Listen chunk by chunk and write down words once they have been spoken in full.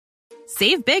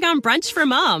Save big on brunch for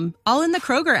mom, all in the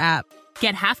Kroger app.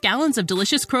 Get half gallons of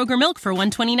delicious Kroger milk for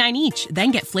 $1.29 each.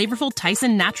 Then get flavorful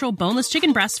Tyson natural boneless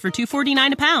chicken breasts for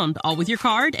 $2.49 a pound, all with your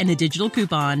card and a digital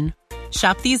coupon.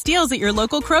 Shop these deals at your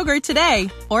local Kroger today,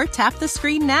 or tap the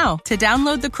screen now to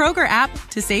download the Kroger app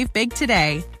to save big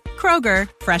today. Kroger,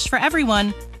 fresh for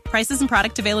everyone. Prices and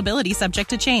product availability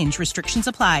subject to change. Restrictions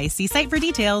apply. See site for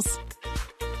details.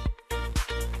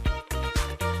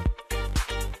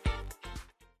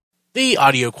 The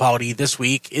audio quality this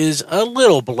week is a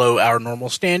little below our normal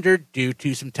standard due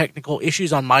to some technical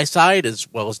issues on my side, as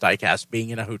well as Diecast being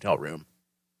in a hotel room.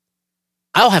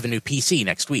 I'll have a new PC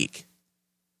next week,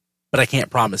 but I can't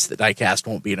promise that Diecast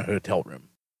won't be in a hotel room.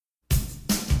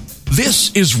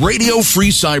 This is Radio Free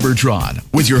Cybertron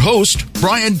with your host,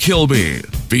 Brian Kilby,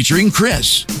 featuring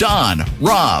Chris, Don,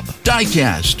 Rob,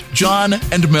 Diecast, John,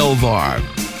 and Melvar.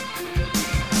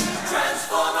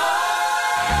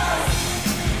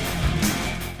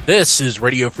 This is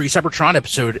Radio Free Cybertron,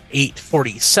 episode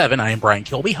 847. I am Brian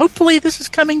Kilby. Hopefully this is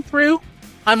coming through.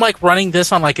 I'm running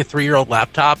this on a 3-year-old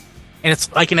laptop, and it's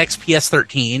like an XPS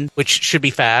 13, which should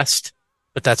be fast,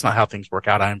 but that's not how things work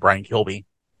out. I am Brian Kilby.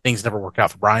 Things never work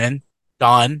out for Brian.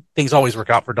 Don. Things always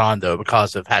work out for Don, though,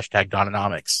 because of hashtag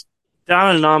Dononomics.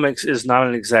 Dononomics is not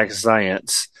an exact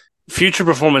science. Past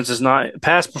performance is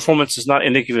not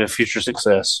indicative of future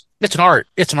success. It's an art.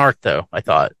 It's an art, though, I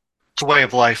thought. It's a way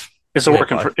of life. It's a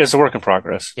work in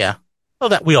progress. Yeah. Well,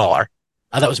 that we all are.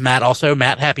 That was Matt also.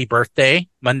 Matt, happy birthday,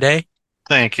 Monday.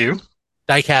 Thank you.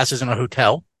 Diecast is in a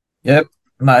hotel. Yep.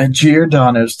 My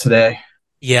Giordano's today.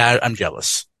 Yeah, I'm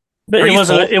jealous. But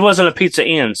it wasn't a Pizza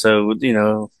Inn, so,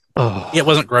 It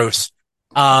wasn't gross.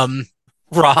 Rob.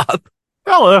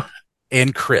 Hello.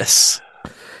 And Chris.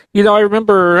 I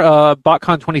remember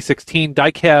BotCon 2016,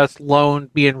 Diecast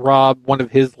loaned me and Rob one of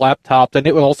his laptops, and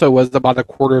it also was about a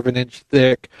quarter of an inch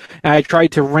thick. And I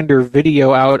tried to render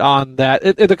video out on that.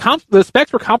 The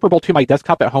specs were comparable to my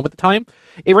desktop at home at the time.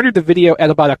 It rendered the video at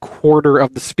about a quarter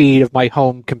of the speed of my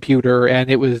home computer,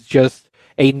 and it was just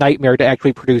a nightmare to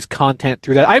actually produce content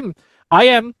through that. I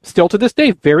am still to this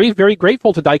day very, very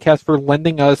grateful to Diecast for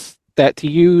lending us that to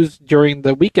use during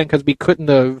the weekend, because we couldn't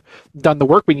have done the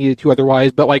work we needed to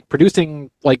otherwise. But producing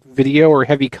video or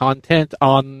heavy content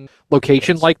on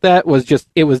location like that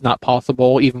was not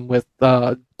possible, even with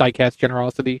Diecast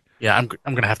generosity. Yeah, I'm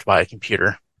gonna have to buy a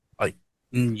computer. I'm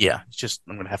gonna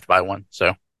have to buy one.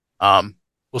 So,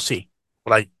 we'll see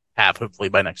what I have hopefully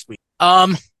by next week.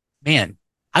 Man,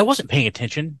 I wasn't paying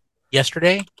attention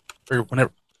yesterday or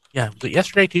whenever. Yeah, was it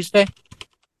yesterday, Tuesday?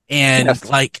 And yes.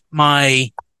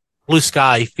 My Blue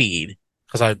Sky feed,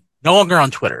 because I'm no longer on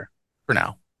Twitter for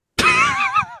now.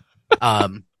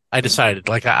 I decided,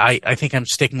 I think I'm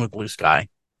sticking with Blue Sky.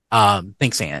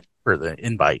 Thanks, Ant, for the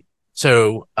invite.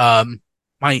 So,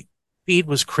 my feed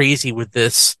was crazy with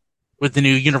the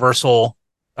new Universal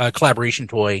collaboration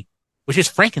toy, which is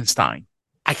Frankenstein.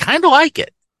 I kind of like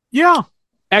it. Yeah.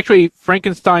 Actually,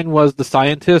 Frankenstein was the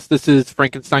scientist. This is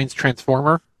Frankenstein's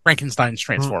Transformer.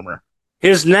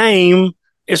 His name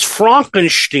is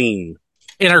Frankenstein.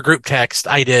 In our group text,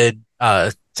 I did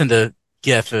send a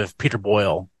GIF of Peter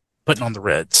Boyle putting on the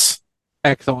Ritz.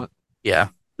 Excellent. Yeah.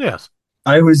 Yes.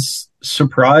 I was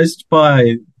surprised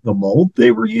by the mold they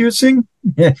were using.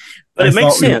 But it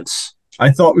makes sense.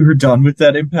 I thought we were done with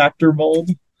that impactor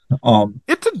mold.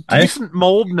 It's a decent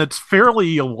mold, and it's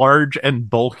fairly large and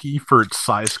bulky for its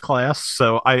size class,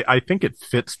 so I think it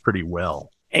fits pretty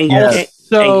well.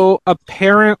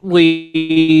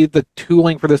 Apparently the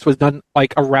tooling for this was done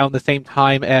around the same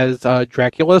time as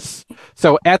Dracula's.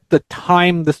 So at the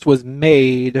time this was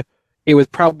made, it was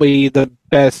probably the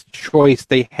best choice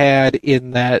they had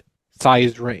in that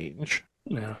size range.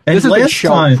 Yeah. This has been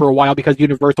shelved for a while because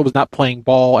Universal was not playing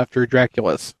ball after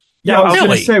Dracula's. Yeah, I was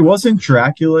going to say, wasn't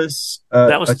Dracula's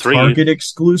that was a Target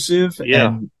exclusive?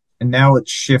 Yeah. And now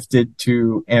it's shifted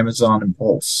to Amazon and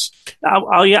Pulse.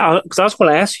 Because I was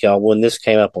going to ask y'all when this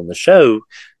came up on the show,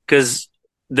 because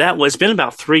it's been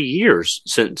about 3 years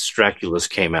since Dracula's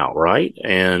came out, right?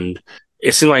 And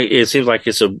it seems like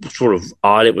it's a sort of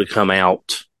odd it would come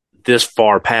out this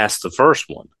far past the first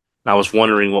one. I was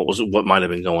wondering what might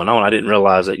have been going on. I didn't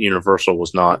realize that Universal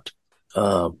was not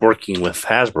working with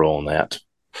Hasbro on that.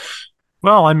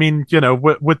 Well, I mean,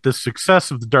 with the success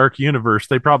of the Dark Universe,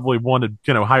 they probably wanted,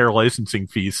 higher licensing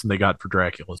fees than they got for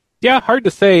Dracula. Yeah, hard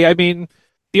to say. I mean,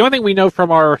 the only thing we know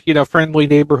from our, friendly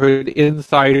neighborhood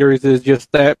insiders is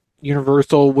just that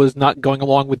Universal was not going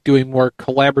along with doing more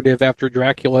collaborative after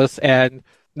Dracula's, and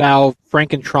now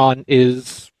Frankenstein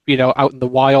is, out in the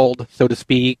wild, so to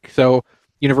speak. So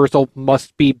Universal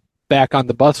must be back on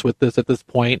the bus with this at this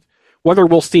point. Whether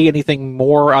we'll see anything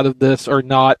more out of this or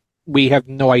not, we have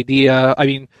no idea. I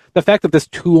mean, the fact that this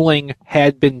tooling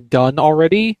had been done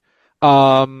already,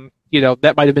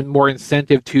 that might have been more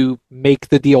incentive to make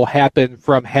the deal happen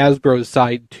from Hasbro's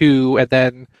side too, and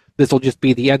then this will just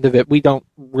be the end of it. We don't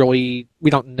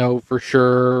know for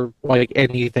sure like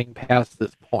anything past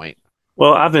this point.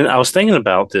 Well, I was thinking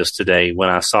about this today when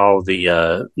I saw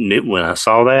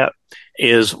that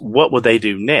is what would they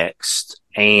do next?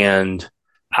 And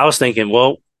I was thinking,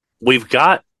 well, we've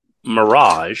got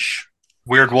Mirage,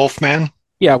 Weird Wolfman.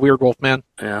 Yeah, Weird Wolfman.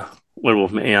 Yeah, Weird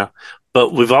Wolfman. Yeah,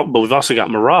 but we've also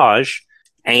got Mirage,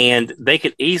 and they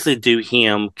could easily do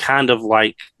him kind of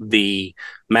like the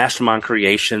Mastermind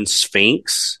Creation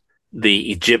Sphinx,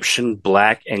 the Egyptian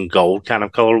black and gold kind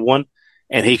of colored one,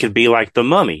 and he could be like the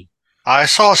Mummy. I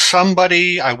saw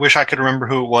somebody, I wish I could remember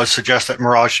who it was, suggest that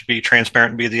Mirage should be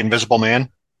transparent and be the Invisible Man.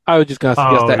 I was just going to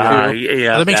suggest that too.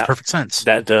 Yeah, that makes perfect sense.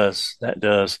 That does.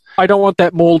 I don't want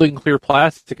that mold in clear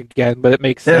plastic again, but it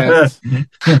makes sense.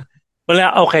 Well,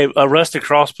 now, okay, Rusty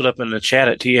Cross put up in the chat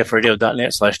at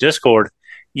tfradio.net/Discord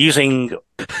using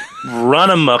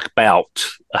Runamuck bout.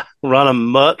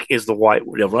 Runamuck is the white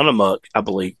word. Runamuck, I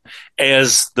believe,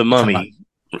 as the Mummy.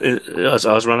 As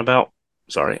I was Runabout?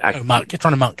 Sorry. It's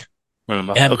Runamuck.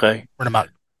 Runamuck, okay. Runamuck.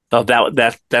 Oh,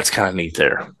 that's kind of neat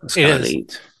there. That's kind of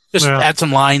neat. Just add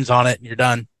some lines on it and you're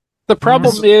done. The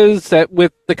problem is that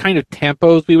with the kind of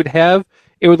tampos we would have,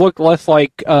 it would look less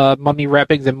like mummy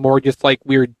wrappings and more just like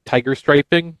weird tiger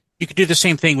striping. You could do the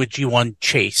same thing with G1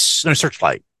 Chase. No,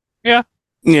 Searchlight. Yeah.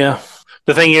 Yeah.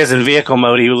 The thing is, in vehicle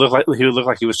mode, he would look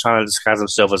like he was trying to disguise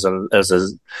himself as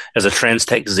a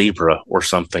Trans-Tech zebra or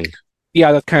something.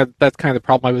 Yeah, that's kind of the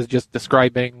problem I was just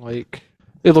describing. Like,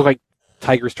 it looked like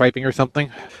tiger striping or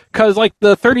something. Because like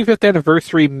the 35th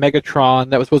anniversary Megatron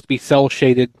that was supposed to be cell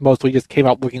shaded mostly just came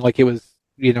out looking like it was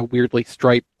weirdly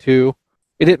striped too.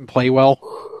 It didn't play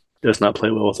well. Does not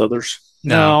play well with others.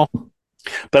 No.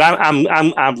 But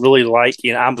I'm really like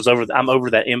I'm over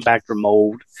that Impactor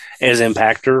mold as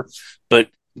Impactor, but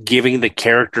giving the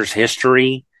character's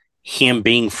history, him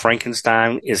being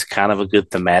Frankenstein is kind of a good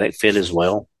thematic fit as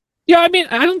well. Yeah, I mean,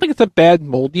 I don't think it's a bad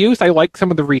mold use. I like some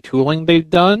of the retooling they've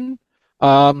done.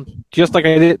 Just like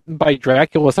I didn't buy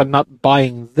Draculus, I'm not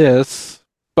buying this.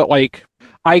 But like,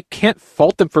 I can't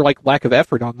fault them for like lack of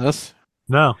effort on this.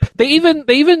 No, they even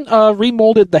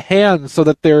remolded the hands so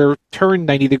that they're turned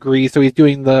 90 degrees. So he's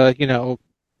doing the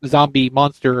zombie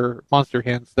monster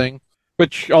hands thing,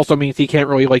 which also means he can't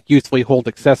really like usefully hold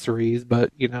accessories.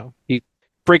 But he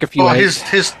break a few. Well, his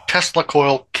Tesla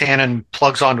coil cannon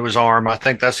plugs onto his arm. I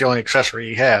think that's the only accessory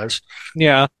he has.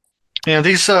 Yeah. Yeah,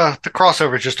 these the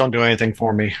crossovers just don't do anything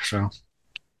for me. So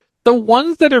the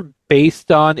ones that are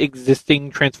based on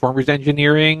existing Transformers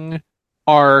engineering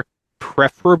are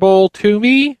preferable to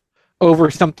me over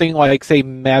something like, say,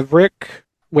 Maverick,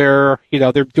 where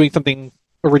they're doing something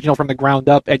original from the ground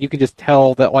up, and you can just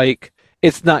tell that like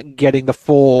it's not getting the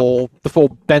full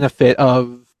benefit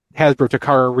of Hasbro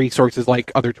Takara resources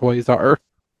like other toys are.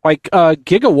 Like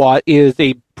Gigawatt is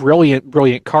a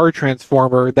brilliant car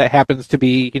transformer that happens to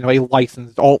be a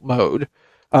licensed alt mode,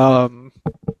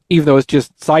 even though it's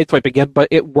just sideswipe again. But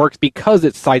it works because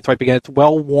it's sideswipe again. It's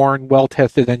well worn, well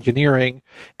tested engineering,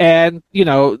 and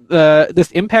this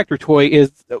Impactor toy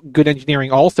is good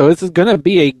engineering. Also, this is going to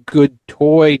be a good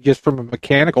toy just from a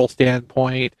mechanical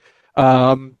standpoint.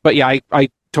 But yeah, I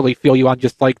totally feel you on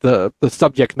just like the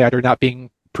subject matter not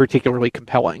being particularly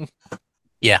compelling.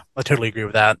 Yeah, I totally agree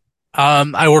with that.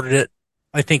 I ordered it.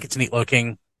 I think it's neat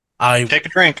looking. Take a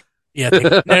drink. Yeah,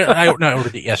 I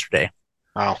ordered it yesterday.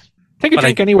 Oh, take a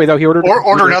drink anyway. Though he ordered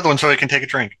order another one so he can take a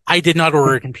drink. I did not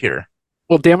order a computer.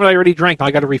 Well, damn it! I already drank.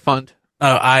 I got a refund.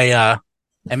 I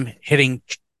am hitting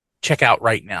checkout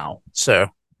right now. So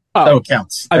it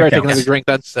counts. I better take another drink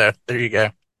then. So there you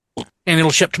go. And it'll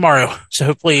ship tomorrow. So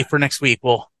hopefully for next week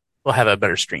we'll have a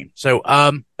better stream. So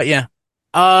but yeah.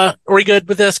 Are we good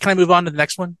with this? Can I move on to the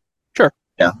next one? Sure.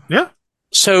 Yeah.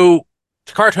 So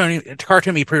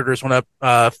Takara pre-orders went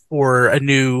up for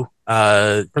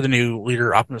the new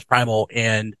Leader Optimus Primal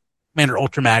and Commander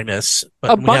Ultra Magnus.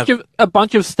 But a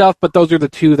bunch of stuff, but those are the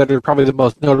two that are probably the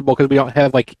most notable because we don't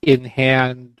have like in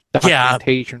hand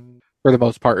documentation for the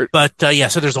most part. But so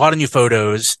there's a lot of new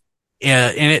photos,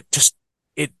 and it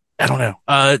I don't know.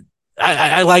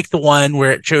 I like the one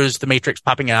where it shows the Matrix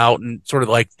popping out and sort of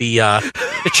like the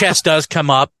chest does come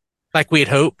up like we had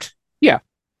hoped. Yeah.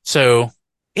 So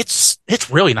it's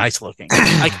really nice looking.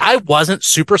 Like I wasn't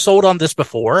super sold on this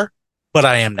before, but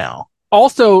I am now.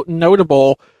 Also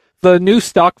notable, the new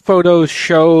stock photos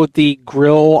show the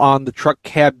grille on the truck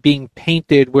cab being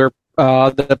painted where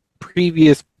the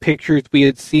previous pictures we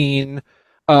had seen,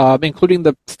 including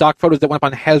the stock photos that went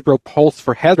up on Hasbro Pulse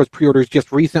for Hasbro's pre-orders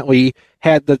just recently,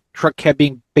 had the truck cab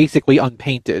being basically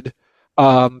unpainted.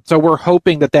 So we're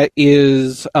hoping that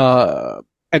is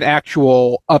an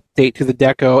actual update to the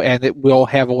deco, and it will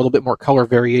have a little bit more color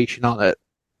variation on it.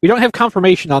 We don't have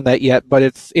confirmation on that yet, but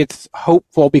it's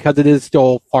hopeful because it is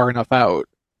still far enough out.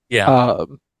 Yeah.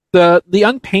 The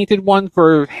unpainted one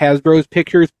for Hasbro's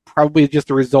pictures probably just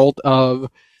a result of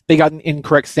they got an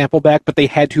incorrect sample back, but they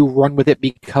had to run with it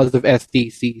because of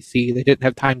SDCC. They didn't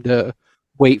have time to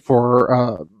wait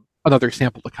for another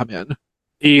sample to come in.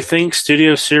 Do you think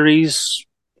Studio Series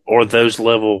or those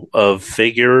level of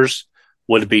figures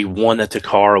would be one that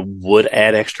Takara would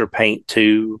add extra paint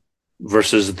to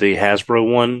versus the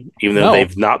Hasbro one, even though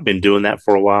they've not been doing that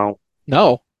for a while?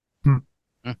 No.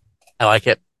 I like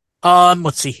it.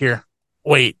 Let's see here.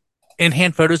 Wait,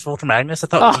 in-hand photos of Ultra Magnus? I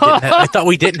thought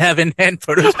we didn't have in-hand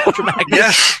photos of Ultra Magnus.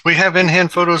 Yes, we have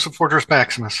in-hand photos of Fortress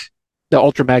Maximus. The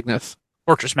Ultra Magnus.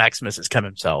 Fortress Maximus has come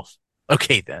himself.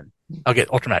 Okay, then. I'll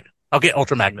get Ultra Magnus. I'll get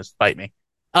Ultra Magnus to bite me.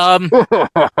 So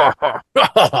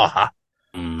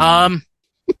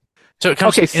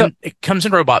it comes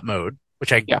in robot mode,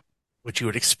 which you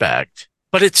would expect,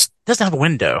 but it doesn't have a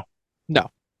window. No,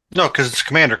 because it's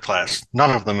Commander class.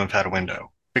 None of them have had a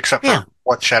window, except for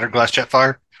Shattered Glass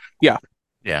Jetfire. Yeah.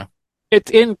 Yeah. It's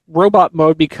in robot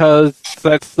mode because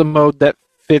that's the mode that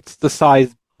fits the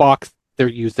size box they're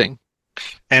using.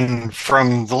 And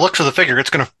from the looks of the figure, it's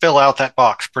going to fill out that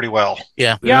box pretty well.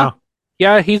 Yeah,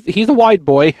 he's a wide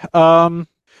boy.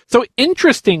 So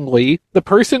interestingly, the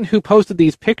person who posted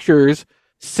these pictures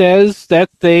says that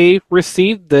they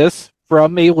received this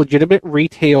from a legitimate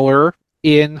retailer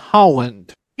in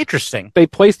Holland. Interesting. They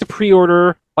placed a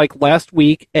pre-order like last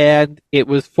week, and it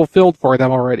was fulfilled for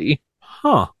them already.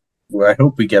 Huh. Well, I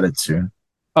hope we get it soon.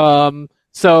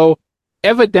 So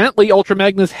evidently Ultra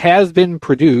Magnus has been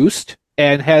produced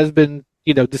and has been,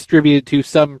 distributed to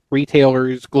some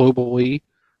retailers globally.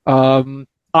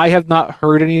 I have not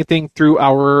heard anything through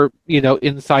our,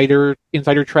 insider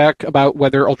track about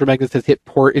whether Ultra Magnus has hit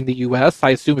port in the US. I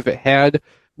assume if it had,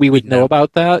 we would know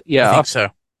about that. Yeah. I think so.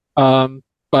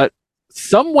 But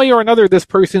some way or another, this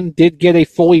person did get a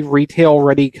fully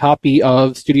retail-ready copy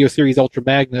of Studio Series Ultra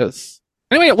Magnus.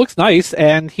 Anyway, it looks nice,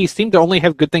 and he seemed to only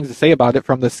have good things to say about it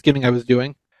from the skimming I was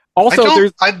doing. Also,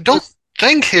 I don't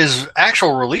think his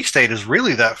actual release date is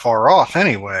really that far off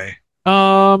anyway.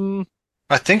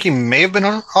 I think he may have been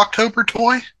an October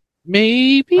toy.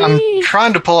 Maybe. I'm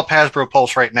trying to pull up Hasbro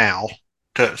Pulse right now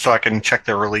so I can check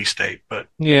their release date. But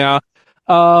yeah.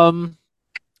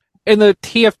 In the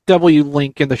TFW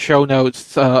link in the show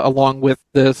notes, along with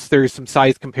this, there's some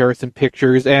size comparison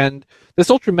pictures, and this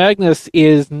Ultra Magnus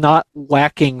is not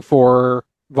lacking for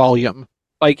volume.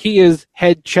 Like, he is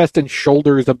head, chest, and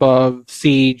shoulders above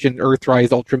Siege and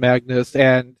Earthrise Ultra Magnus,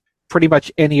 and pretty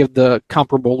much any of the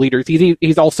comparable leaders.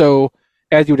 He's also,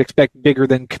 as you would expect, bigger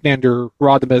than Commander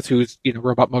Rodimus, whose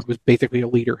robot mode was basically a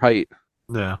leader height.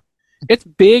 Yeah. It's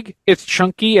big, it's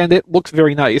chunky, and it looks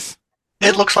very nice.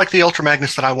 It looks like the Ultra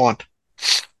Magnus that I want.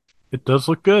 It does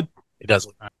look good. It does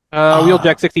look nice.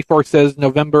 Wheeljack64 says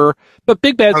November, but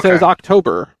Big Bad says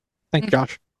October. Thanks,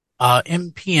 Josh.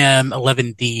 MPM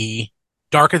 11D,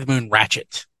 Dark of the Moon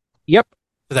Ratchet. Yep.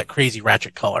 For that crazy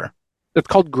Ratchet color. It's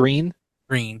called green.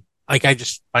 Green. Like, I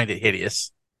just find it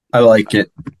hideous. I like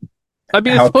it. I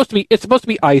mean, it's supposed to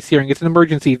be eye searing. It's an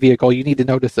emergency vehicle. You need to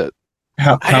notice it.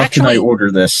 How can I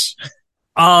order this?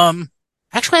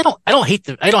 Actually, I don't hate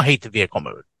the vehicle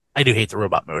mode. I do hate the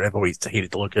robot mode. I've always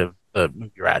hated the look of the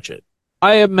movie Ratchet.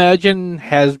 I imagine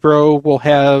Hasbro will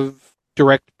have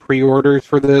direct pre-orders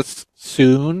for this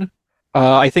soon.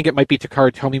 I think it might be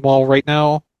Takara Tomy Mall right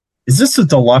now. Is this the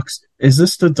deluxe? Is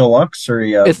this the deluxe or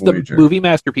it's Voyager? The movie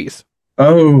masterpiece.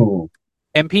 Oh.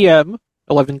 MPM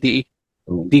 11D.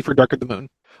 Ooh. D for Dark of the Moon.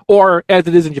 Or, as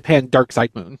it is in Japan, Dark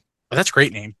Side Moon. Oh, that's a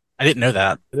great name. I didn't know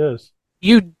that. It is.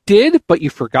 You did, but you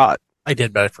forgot. I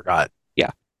did, but I forgot.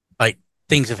 Yeah. Like,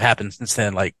 things have happened since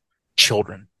then, like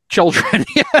children. Children,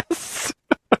 yes.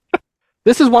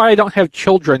 This is why I don't have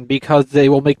children, because they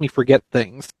will make me forget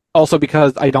things. Also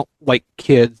because I don't like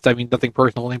kids. I mean, nothing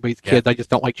personal, anybody's kids. I just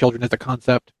don't like children as a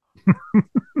concept.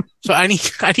 So I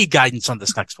need guidance on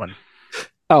this next one.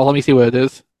 Oh, let me see what it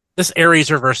is. This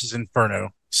Eraser versus Inferno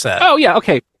set. Oh, yeah,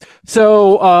 okay.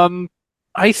 So,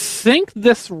 I think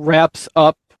this wraps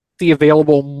up the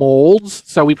available molds,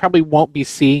 so we probably won't be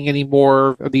seeing any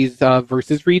more of these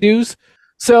versus redos.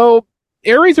 So,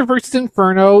 Eraser versus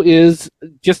Inferno is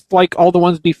just like all the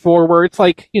ones before, where it's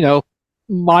like,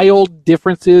 mild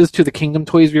differences to the Kingdom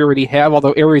toys we already have,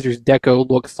 although Eraser's deco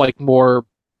looks like more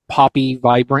poppy,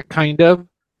 vibrant kind of.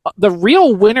 The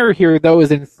real winner here, though,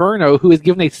 is Inferno, who is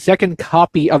given a second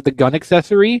copy of the gun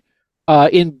accessory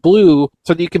in blue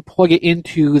so that you can plug it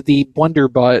into the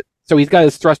blunderbutt. So he's got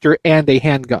his thruster and a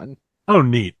handgun. Oh,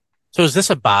 neat. So is this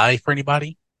a buy for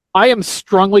anybody? I am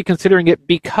strongly considering it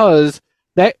because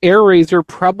that Air Razor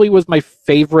probably was my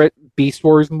favorite Beast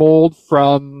Wars mold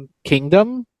from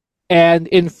Kingdom. And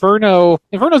Inferno's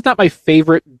not my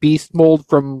favorite Beast mold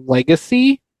from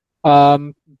Legacy.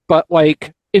 But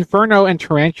like Inferno and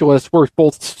Tarantulas were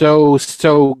both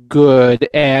so good,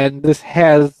 and this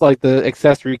has like the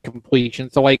accessory completion.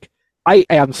 So like I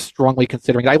am strongly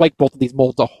considering it. I like both of these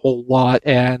molds a whole lot,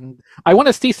 and I want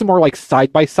to see some more like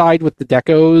side by side with the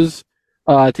decos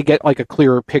to get like a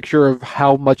clearer picture of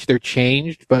how much they're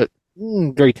changed. But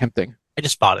very tempting. I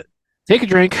just bought it. Take a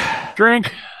drink.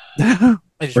 Drink.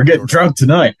 We're getting drunk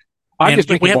tonight. I'm just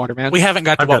drinking water, man. We haven't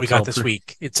got to I've what got we got seltzer. this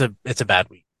week. It's a bad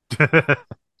week.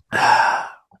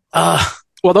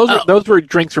 Well, those were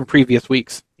drinks from previous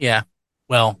weeks. Yeah.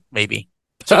 Well, maybe.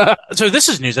 So this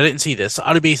is news. I didn't see this.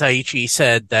 Autobase Aichi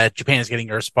said that Japan is getting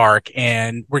Earthspark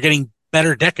and we're getting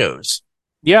better decos.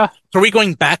 Yeah. So are we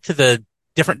going back to the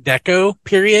different deco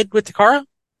period with Takara?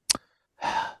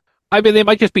 I mean, they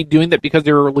might just be doing that because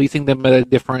they were releasing them at a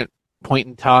different point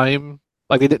in time.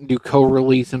 Like, they didn't do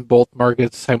co-release in both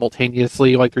markets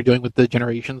simultaneously like they're doing with the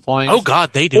Generations line. Oh,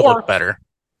 God, they do look better.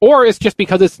 Or it's just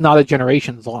because it's not a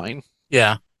Generations line.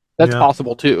 Yeah. That's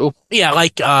possible, too. Yeah,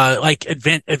 like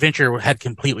Adventure had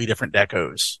completely different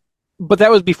decos. But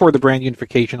that was before the brand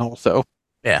unification also.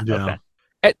 Yeah. Okay.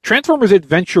 Transformers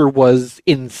Adventure was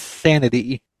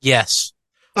insanity. Yes.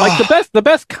 Like the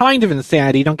best kind of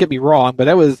insanity, don't get me wrong, but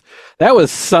that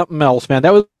was something else, man.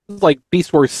 That was like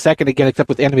Beast Wars second again, except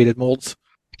with animated molds.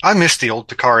 I miss the old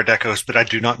Takara decos, but I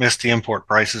do not miss the import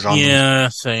prices on them. Yeah,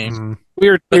 same.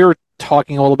 We were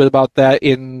talking a little bit about that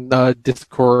in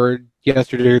Discord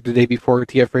yesterday or the day before,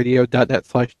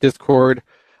 tfradio.net/Discord.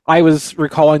 I was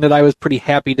recalling that I was pretty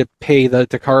happy to pay the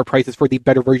Takara prices for the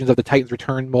better versions of the Titans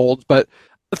Return molds, but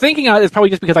thinking on it is probably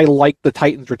just because I like the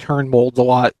Titans Return molds a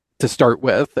lot to start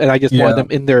with, and I just wanted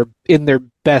them in their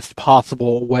best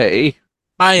possible way.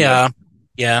 Yeah.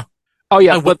 Oh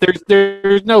yeah, but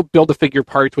there's no build-a-figure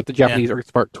parts with the Japanese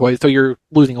Earthspark toys, so you're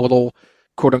losing a little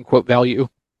quote-unquote value.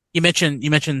 You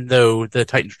mentioned though the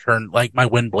Titans Return, like my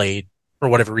Windblade, for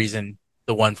whatever reason,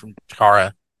 the one from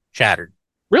Takara shattered.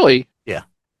 Really? Yeah.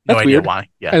 No That's idea weird. why.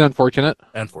 Yeah. And unfortunate.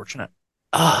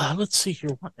 Let's see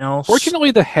here. What else?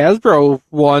 Fortunately, the Hasbro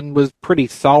one was pretty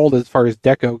solid as far as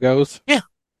deco goes. Yeah.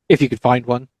 If you could find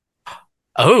one.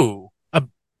 Oh, a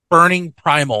Burning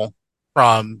Primal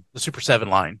from the Super 7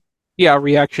 line. Yeah,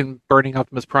 Reaction Burning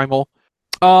Optimus Primal.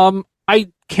 I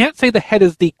can't say the head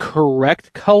is the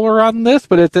correct color on this,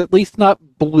 but it's at least not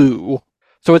blue.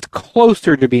 So it's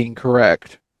closer to being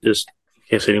correct. Just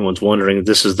in case anyone's wondering,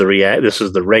 this is the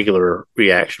regular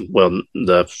reaction. Well,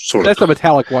 the sort That's the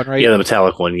metallic one, right? Yeah, the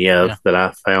metallic one. Yeah, that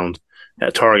I found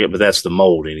at Target, but that's the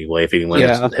mold anyway. If anyone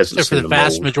hasn't So seen for the the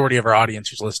vast mold. majority of our audience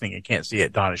who's listening and can't see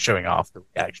it, Don is showing off the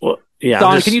reaction. Well, yeah,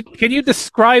 Don, can you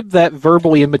describe that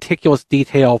verbally in meticulous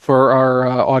detail for our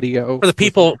audio? For the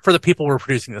people we're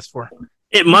producing this for.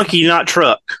 It monkey, not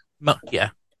truck. Yeah.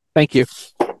 Thank you.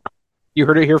 You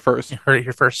heard it here first. You heard it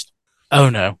here first. Oh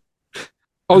no.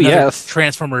 Oh Another yes.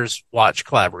 Transformers Watch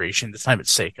collaboration. This time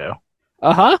it's Seiko.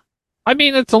 Uh-huh. I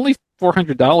mean, it's only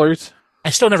 $400. I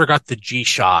still never got the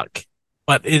G-Shock,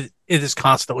 but it is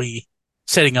constantly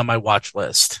sitting on my watch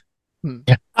list.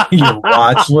 Your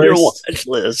watch list? Your watch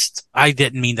list. I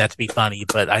didn't mean that to be funny,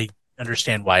 but I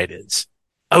understand why it is.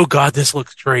 Oh god, this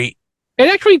looks great.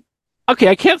 It actually, okay,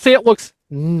 I can't say it looks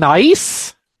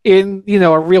nice in,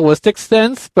 a realistic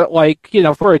sense, but like,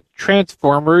 for a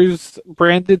Transformers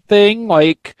branded thing,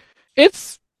 like,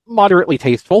 it's moderately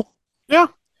tasteful. Yeah.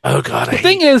 Oh god, The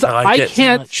thing is, I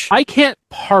can't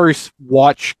parse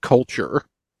watch culture.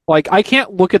 Like, I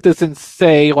can't look at this and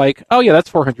say, like, oh yeah,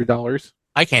 that's $400.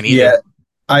 I can't either. Yeah,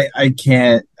 I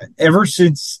can't. Ever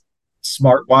since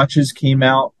smartwatches came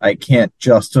out, I can't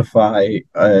justify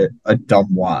a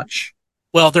dumb watch.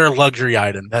 Well, they're a luxury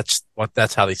item. That's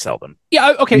how they sell them.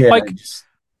 Yeah, okay, Yeah, like,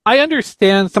 I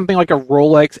understand something like a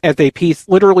Rolex as a piece,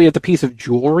 literally as a piece of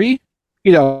jewelry.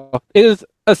 It is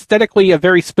aesthetically a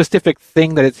very specific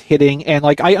thing that it's hitting, and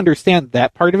like, I understand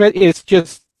that part of it. It's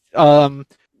just,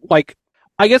 like,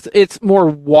 I guess it's more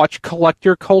watch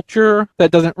collector culture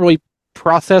that doesn't really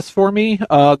process for me,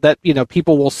 that,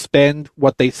 people will spend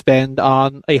what they spend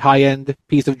on a high-end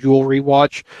piece of jewelry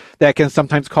watch that can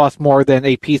sometimes cost more than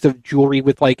a piece of jewelry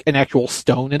with like an actual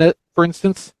stone in it, for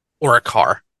instance. Or a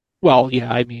car. Well,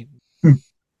 yeah, I mean,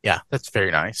 Yeah, that's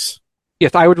very nice.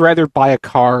 Yes, I would rather buy a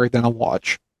car than a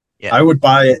watch. Yeah. I would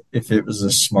buy it if it was a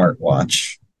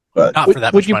smartwatch, but Not for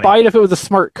that Would much you money. buy it if it was a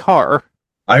smart car?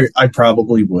 I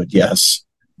probably would. Yes.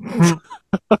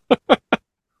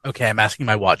 Okay, I'm asking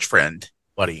my watch friend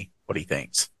what he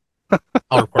thinks.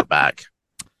 I'll report back.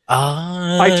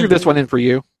 I threw this one in for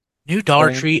you. New Dollar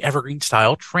Brian. Tree evergreen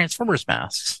style Transformers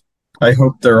masks. I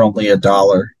hope they're only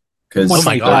 $1 because Oh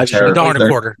my $1.25, gosh,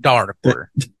 $1.25.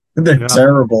 They're Yeah.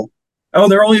 terrible. Oh,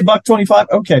 they're only $1.25.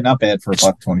 Okay, not bad for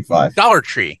 $1.25. Dollar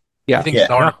Tree. Yeah. I think Yeah.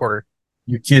 it's $1.25.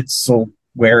 Your kids will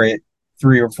wear it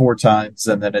 3 or 4 times,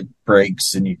 and then it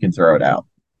breaks, and you can throw it out.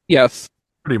 Yes.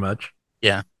 Pretty much.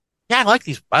 Yeah, I like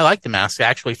these. I like the masks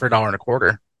actually for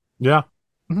 $1.25. Yeah.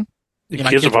 The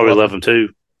kids will probably love them too.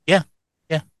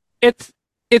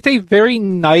 It's a very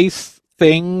nice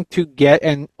thing to get,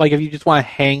 and like if you just want to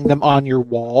hang them on your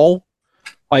wall,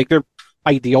 like they're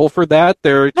ideal for that.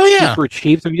 They're super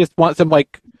cheap. So if you just want some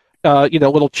like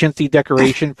little chintzy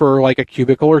decoration for like a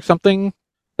cubicle or something,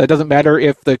 that doesn't matter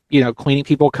if the cleaning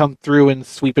people come through and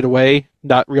sweep it away,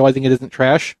 not realizing it isn't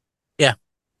trash.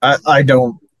 I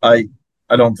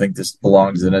don't think this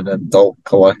belongs in an adult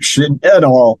collection at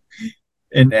all.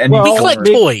 In any We Well, collect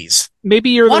form. toys. Maybe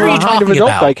you're What the are you wrong kind of talking adult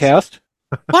about? diecast.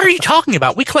 What are you talking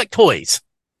about? We collect toys.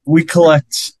 We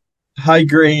collect high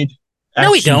grade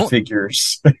No, we action don't.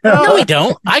 figures. No, we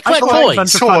don't. I collect collect a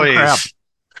bunch toys. of fun crap.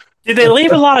 Did they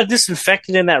leave a lot of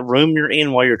disinfectant in that room you're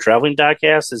in while you're traveling,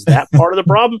 diecast? Is that part of the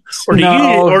problem, or do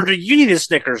No. you need a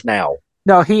Snickers now?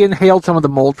 No, he inhaled some of the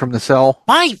mold from the cell.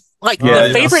 My Yeah,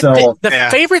 the favorite so-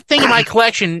 favorite thing in my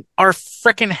collection are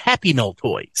frickin' Happy Meal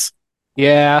toys.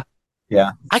 Yeah.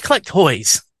 I collect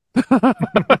toys.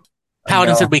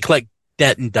 Paladin know. said we collect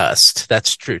debt and dust.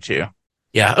 That's true too.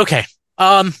 Yeah. Okay.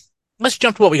 Let's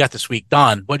jump to what we got this week.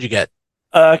 Don, what'd you get?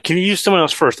 Can you use someone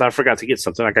else first? I forgot to get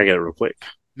something. I gotta get it real quick.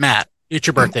 Matt, it's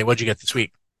your birthday. What'd you get this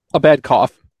week? A bad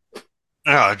cough.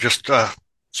 I just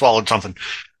swallowed something.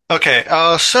 Okay,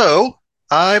 so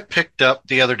I picked up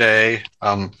the other day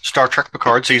Star Trek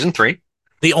Picard Season 3.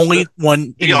 The only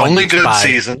one. The only good buy.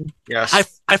 season. Yes.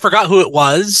 I forgot who it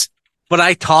was, but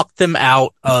I talked them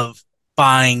out of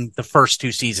buying the first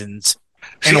 2 seasons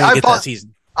and See, only get that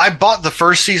season. I bought the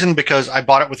first season because I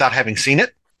bought it without having seen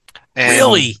it. And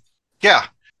Really? Yeah,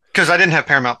 because I didn't have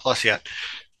Paramount Plus yet.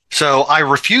 So I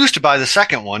refused to buy the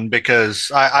second one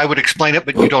because I would explain it,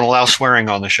 but you don't allow swearing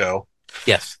on the show.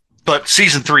 Yes. But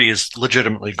Season 3 is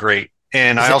legitimately great.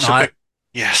 And Is I it also not?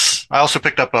 I also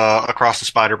picked up Across the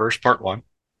Spider-Verse Part 1.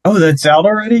 Oh, that's out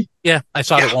already? Yeah, I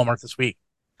saw it at Yeah. Walmart this week.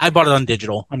 I bought it on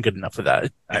digital. I'm good enough for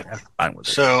that. I'm fine with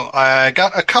it. So I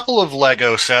got a couple of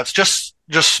Lego sets, just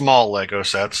small Lego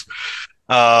sets,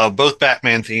 both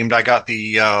Batman themed. I got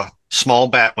the small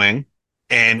Batwing,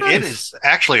 and Nice. it is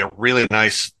actually a really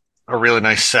nice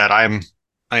set. I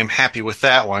am happy with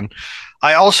that one.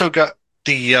 I also got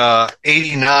the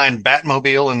 89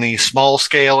 Batmobile in the small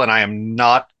scale, and I am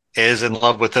not as in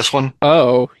love with this one.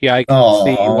 Oh, yeah, I can Aw.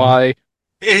 see why.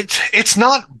 It's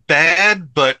not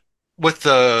bad, but with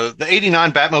the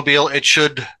 89 Batmobile, it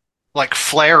should like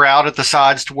flare out at the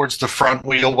sides towards the front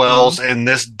wheel wells, and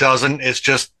this doesn't. It's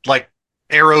just like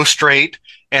arrow straight,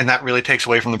 and that really takes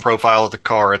away from the profile of the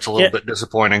car. It's a little bit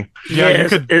disappointing. Yeah, you Yes,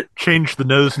 could change the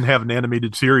nose and have an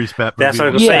animated series Batmobile. That's what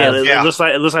I was Yeah. saying. Yeah. It looks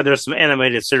like there's some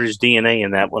animated series DNA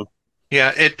in that one.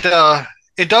 Yeah, it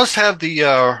does have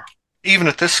the even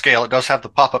at this scale, it does have the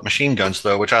pop-up machine guns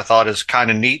though, which I thought is kind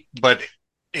of neat. But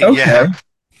Okay.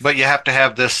 you have to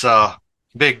have this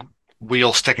big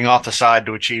wheel sticking off the side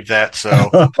to achieve that.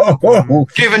 So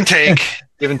give and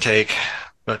take.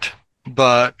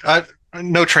 But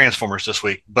no Transformers this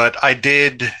week. But I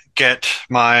did get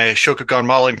my Shokugan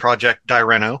modeling project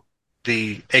Dyreno,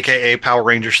 the AKA Power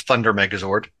Rangers Thunder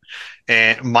Megazord,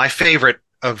 and my favorite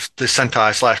of the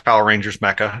Sentai / Power Rangers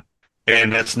mecha,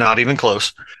 and it's not even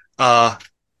close.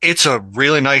 It's a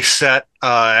really nice set.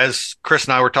 As Chris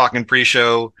and I were talking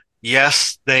pre-show,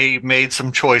 yes, they made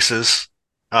some choices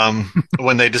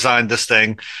when they designed this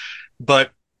thing,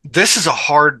 but this is a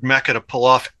hard mecha to pull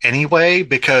off anyway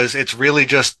because it's really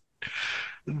just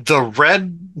the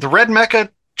red mecha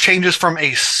changes from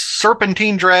a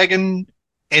serpentine dragon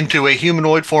into a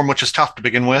humanoid form, which is tough to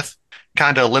begin with.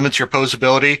 Kind of limits your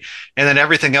posability, and then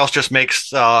everything else just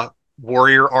makes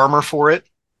warrior armor for it.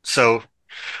 So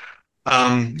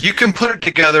you can put it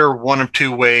together one of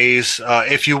two ways.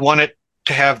 If you want it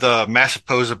to have the massive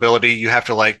posability, you have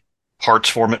to like parts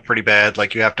form it pretty bad.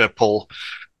 Like you have to pull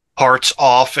parts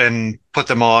off and put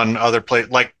them on other plates.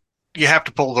 Like you have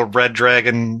to pull the red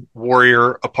dragon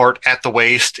warrior apart at the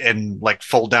waist and like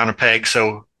fold down a peg.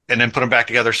 And then put them back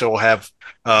together so it will have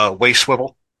waist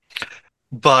swivel.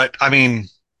 But I mean,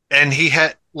 and he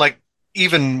had like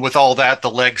even with all that, the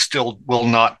legs still will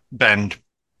not bend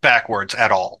backwards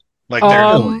at all. Like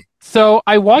they're So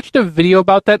I watched a video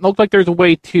about that, and it looked like there's a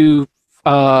way to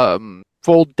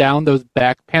fold down those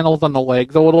back panels on the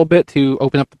legs a little bit to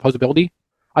open up the posability.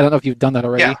 I don't know if you've done that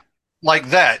already. Yeah, like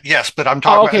that. Yes, but I'm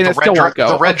talking about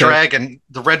the red dragon.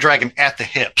 The red dragon at the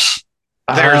hips.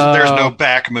 There's no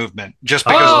back movement just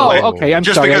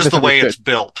because of the way it's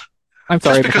built. I'm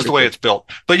sorry. Just because the way it's built.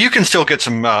 But you can still get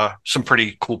some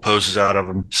pretty cool poses out of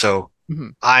them. So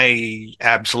I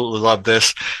absolutely love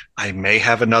this. I may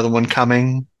have another one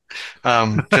coming.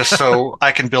 Just so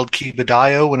I can build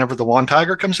Kiba whenever the Wand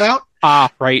Tiger comes out.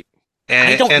 Right.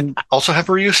 And also have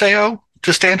Ryuseo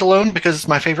to stand alone because it's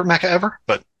my favorite mecha ever.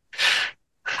 But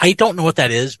I don't know what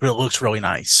that is, but it looks really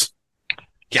nice.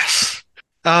 Yes.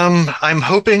 I'm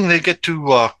hoping they get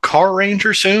to Car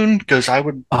Ranger soon because I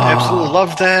would absolutely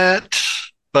love that.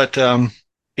 But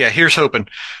yeah, here's hoping.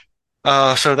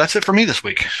 So that's it for me this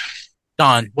week.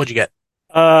 Don, what'd you get?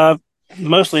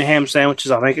 Mostly ham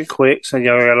sandwiches. I'll make it quick. So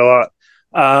y'all got a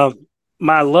lot.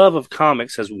 My love of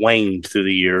comics has waned through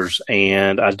the years,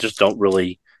 and I just don't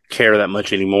really care that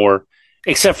much anymore,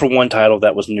 except for one title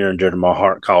that was near and dear to my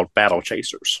heart called Battle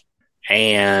Chasers.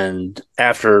 And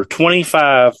after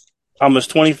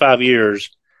almost 25 years,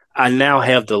 I now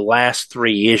have the last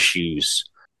 3 issues.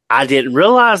 I didn't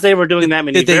realize they were doing that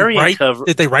many variant covers.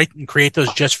 Did they write and create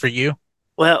those just for you?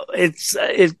 Well, I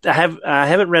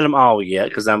haven't read them all yet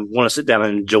because I want to sit down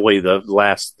and enjoy the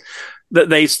last.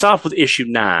 They stopped with issue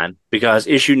 9 because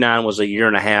issue 9 was a year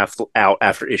and a half out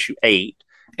after issue 8,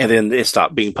 and then it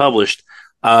stopped being published.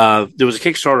 There was a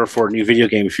Kickstarter for a new video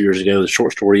game a few years ago. The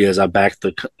short story is I backed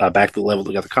the level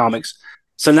that got the comics.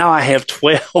 So now I have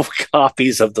 12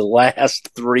 copies of the last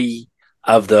 3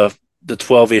 of the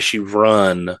 12 issue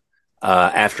run.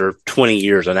 After 20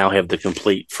 years, I now have the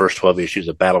complete first 12 issues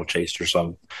of Battle Chaser.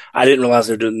 So I didn't realize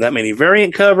they were doing that many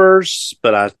variant covers,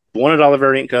 but I wanted all the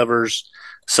variant covers.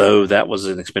 So that was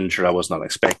an expenditure I was not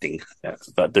expecting.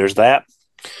 But there's that.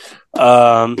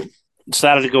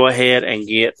 Decided to go ahead and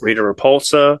get Rita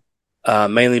Repulsa,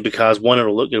 mainly because 1,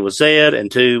 it'll look good with Zed,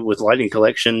 and 2, with Lightning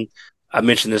Collection. I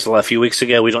mentioned this a few weeks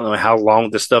ago. We don't know how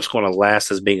long this stuff's going to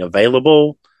last as being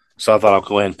available. So I thought I'll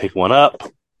go ahead and pick one up.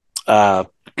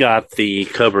 Got the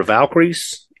Cobra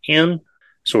Valkyries in,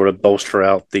 sort of bolster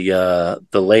out the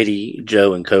Lady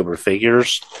Joe and Cobra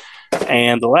figures.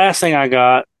 And the last thing I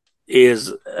got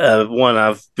is one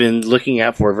I've been looking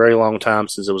at for a very long time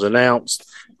since it was announced,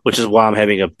 which is why I'm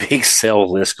having a big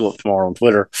sale list go up tomorrow on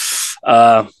Twitter.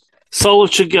 Soul of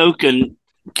Chogokin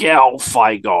Gal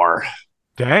Figar.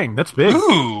 Dang, that's big.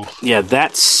 Ooh. Yeah,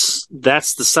 that's the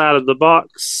side of the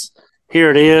box. Here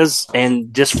it is.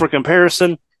 And just for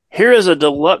comparison, here is a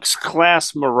deluxe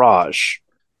class Mirage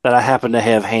that I happen to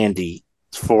have handy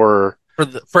for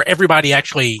everybody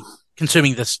actually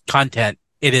consuming this content.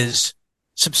 It is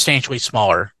substantially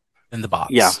smaller than the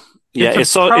box. Yeah.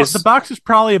 The box is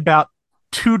probably about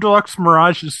 2 deluxe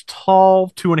Mirages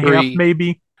tall, 2.5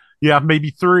 maybe. Yeah,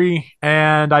 maybe 3,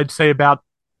 and I'd say about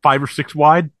 5 or 6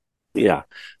 wide. Yeah.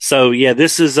 So yeah,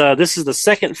 this is the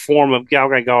second form of Gal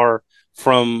Gaigar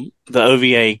from the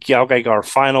OVA Gal Gaigar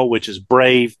Final, which is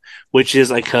Brave, which is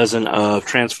a cousin of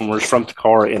Transformers from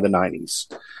Takara in the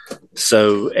 90s.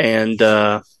 So, and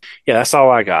yeah, that's all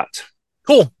I got.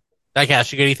 Cool.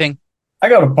 Diecast, you get anything? I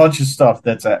got a bunch of stuff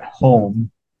that's at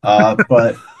home,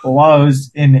 but while I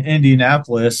was in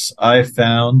Indianapolis, I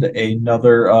found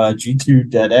another G2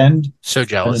 Dead End. So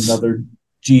jealous. And another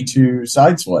G2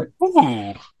 Sideswipe.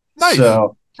 Ooh, nice.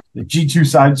 So the G2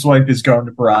 Sideswipe is going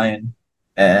to Brian,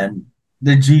 and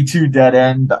the G2 Dead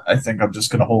End, I think I'm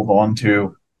just going to hold on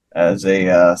to as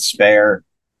a spare.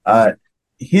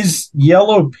 His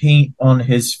yellow paint on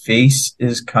his face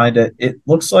is it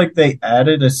looks like they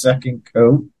added a second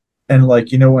coat. And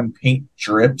when paint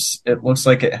drips, it looks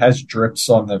like it has drips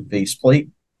on the faceplate,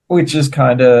 which is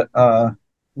kind of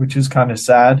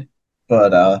sad.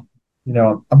 But,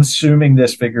 I'm assuming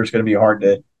this figure is going to be hard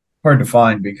to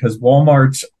find because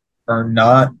Walmarts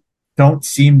don't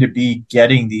seem to be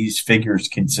getting these figures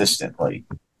consistently.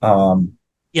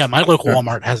 Yeah, my local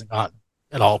Walmart hasn't gotten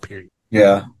at all, period.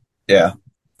 Yeah.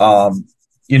 I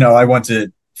went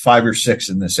to 5 or 6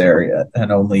 in this area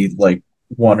and only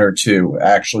 1 or 2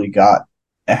 actually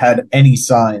had any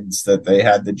signs that they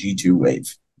had the G2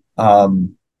 wave.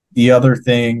 The other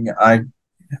thing, I'm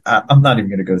not even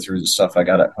going to go through the stuff I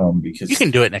got at home because you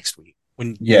can do it next week.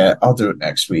 Yeah, I'll do it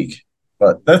next week.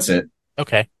 But that's it.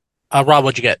 Okay. Rob,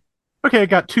 what'd you get? Okay, I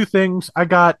got 2 things. I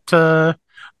got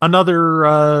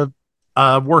another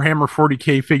Warhammer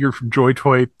 40K figure from Joy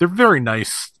Toy. They're very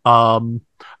nice.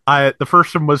 The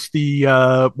first one was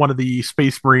the one of the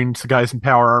Space Marines, the guys in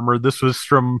power armor. This was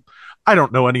from, I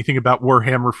don't know anything about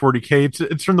Warhammer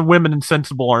 40K. It's from the Women in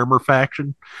Sensible Armor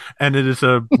faction, and it is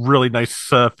a really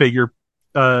nice figure.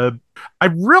 Uh,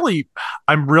 I'm really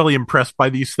impressed by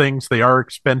these things. They are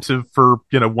expensive for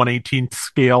 1/18th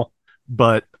scale,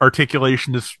 but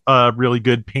articulation is really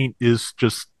good. Paint is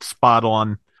just spot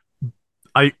on.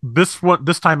 This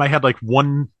time I had like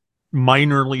one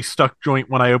minorly stuck joint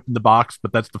when I opened the box,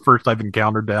 but that's the first I've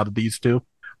encountered out of these two.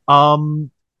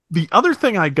 The other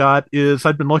thing I got is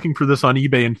I've been looking for this on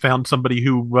eBay and found somebody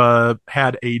who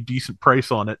had a decent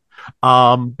price on it.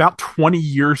 About 20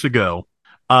 years ago,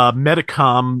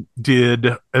 Medicom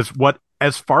did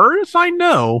as far as I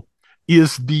know,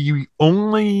 is the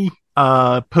only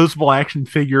posable action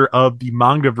figure of the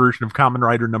manga version of Kamen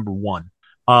Rider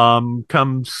 #1.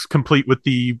 Comes complete with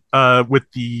the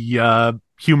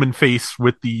human face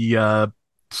with the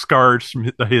scars from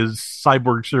his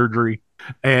cyborg surgery.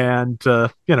 And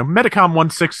Medicom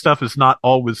 1/6 stuff is not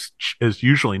always is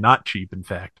usually not cheap, in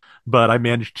fact. But I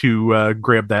managed to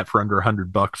grab that for under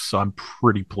 $100, so I'm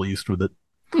pretty pleased with it.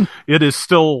 It is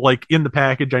still like in the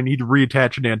package. I need to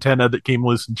reattach an antenna that came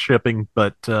loose in shipping,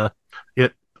 but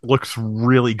it looks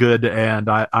really good, and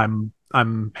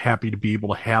I'm happy to be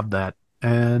able to have that.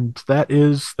 And that's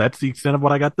the extent of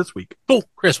what I got this week. Cool.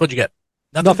 Chris, what'd you get?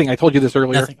 Nothing. I told you this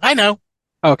earlier. Nothing. I know.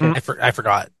 Okay. I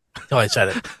forgot until I said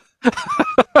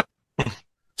it.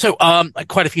 So,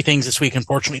 quite a few things this week.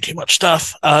 Unfortunately, too much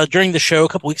stuff. During the show a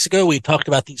couple weeks ago, we talked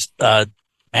about these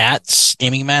mats,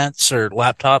 gaming mats or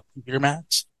laptop computer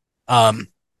mats. I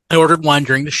ordered one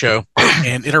during the show,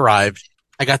 and it arrived.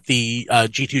 I got the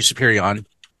G2 Superion.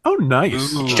 Oh, nice!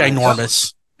 It's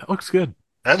ginormous. That looks good.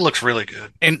 That looks really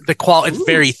good. And the quality, it's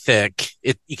very thick.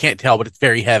 You can't tell, but it's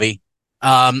very heavy.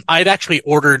 I'd actually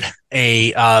ordered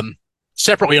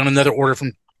separately on another order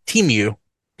from Temu,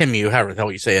 however the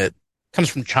hell you say it, comes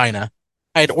from China.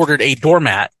 I had ordered a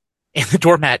doormat, and the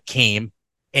doormat came,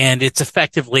 and it's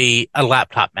effectively a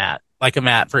laptop mat, like a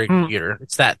mat for a computer.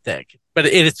 It's that thick, but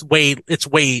it's way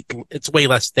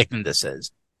less thick than this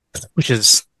is, which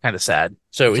is kind of sad.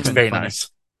 So it's very funny. Nice.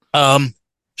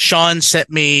 Sean sent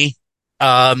me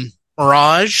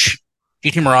Mirage,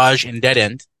 GT Mirage, and Dead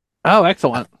End. Oh,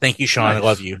 excellent. Thank you, Sean. Nice. I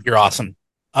love you. You're awesome.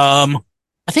 I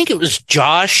think it was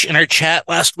Josh in our chat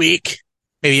last week.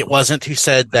 Maybe it wasn't, who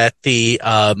said that the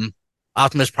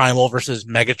Optimus Primal versus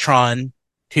Megatron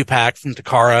 2-pack from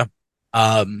Takara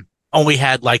only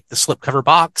had like the slipcover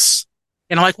box.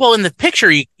 And I'm like, well, in the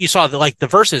picture you saw the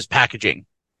versus packaging.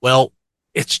 Well,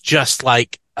 it's just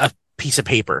like a piece of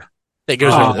paper that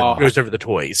goes over the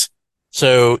toys.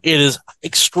 So it is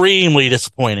extremely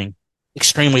disappointing.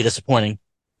 Extremely disappointing.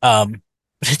 But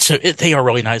they are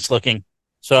really nice looking.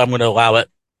 So I'm going to allow it.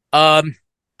 I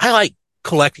like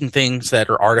collecting things that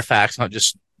are artifacts, not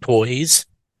just toys.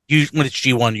 When it's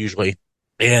G1 usually.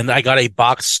 And I got a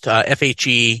boxed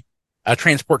FHE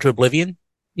Transport to Oblivion.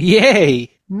 Yay!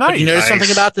 Nice. You notice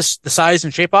something about the size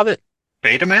and shape of it?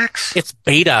 Betamax? It's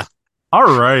beta.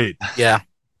 All right. Yeah.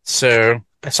 So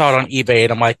I saw it on eBay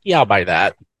and I'm like, yeah, I'll buy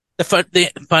that. It's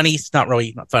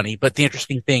not funny, but the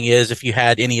interesting thing is if you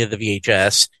had any of the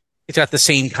VHS, it's got the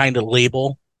same kind of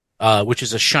label, which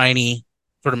is a shiny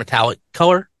sort of metallic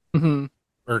color. Mm-hmm.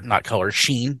 Or not color,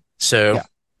 sheen. So,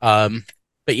 yeah.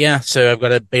 But yeah, so I've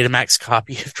got a Betamax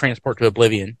copy of Transport to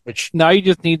Oblivion, which now you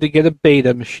just need to get a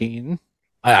beta machine.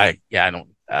 I don't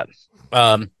need that.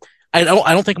 I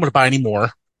don't think I'm going to buy any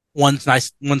more. One's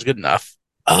nice, one's good enough.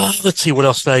 Let's see, what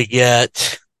else did I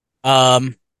get?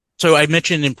 So I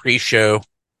mentioned in pre-show,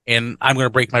 and I'm going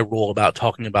to break my rule about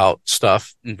talking about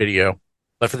stuff in video.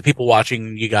 But for the people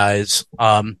watching, you guys,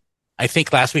 I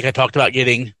think last week I talked about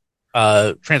getting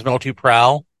Transmetal 2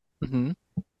 Prowl.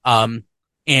 Mm-hmm.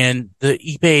 And the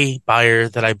eBay buyer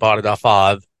that I bought it off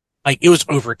of, like, it was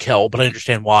overkill, but I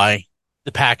understand why.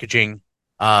 The packaging,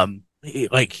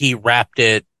 he wrapped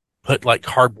it, put like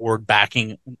cardboard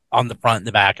backing on the front and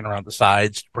the back and around the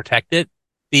sides to protect it.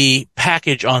 The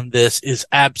package on this is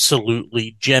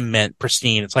absolutely gem mint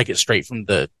pristine. It's like it's straight from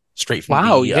the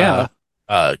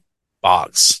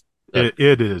box.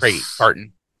 It is great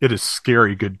carton. It is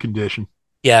scary good condition.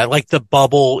 Yeah, like the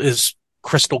bubble is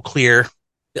crystal clear.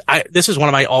 This is one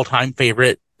of my all-time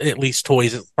favorite, at least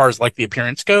toys as far as like the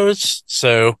appearance goes.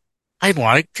 So I'd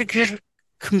like to get a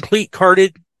complete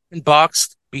carded and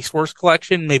boxed Beast Wars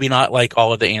collection. Maybe not like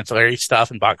all of the ancillary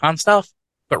stuff and BotCon stuff,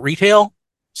 but retail.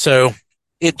 So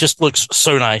it just looks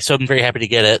so nice. So I'm very happy to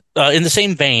get it. In the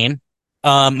same vein,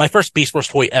 my first Beast Wars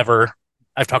toy ever,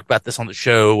 I've talked about this on the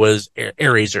show, was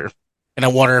Eraser. And I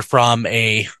won her from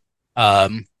a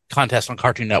contest on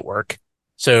Cartoon Network.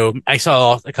 So I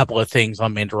saw a couple of things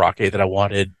on Mandarake that I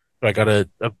wanted. So I got a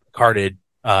carded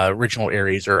original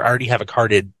Ares, or I already have a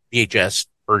carded VHS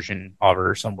version of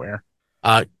her somewhere.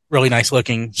 Really nice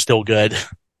looking, still good.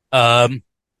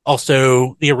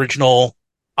 Also the original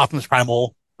Optimus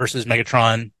Primal versus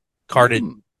Megatron carded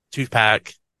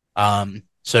 2-pack.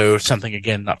 So something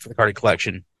again, not for the carded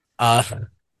collection.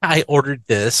 I ordered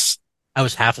this. I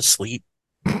was half asleep.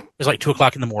 It was like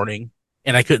 2:00 in the morning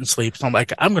and I couldn't sleep. So I'm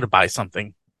like, I'm going to buy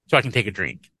something so I can take a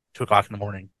drink. 2:00 in the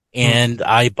morning. And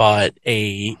I bought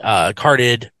a,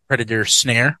 carded Predator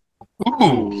snare.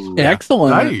 Ooh. Yeah.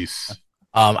 Excellent. Nice.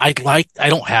 I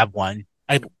don't have one.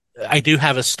 I do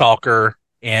have a Stalker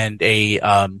and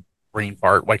a, brain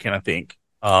fart. Why can't I think?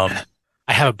 I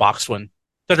have a boxed one.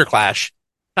 Thunderclash.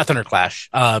 Not Thunderclash.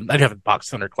 I do have a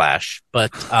boxed Thunderclash,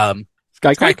 but,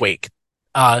 Skyquake,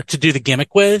 to do the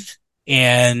gimmick with.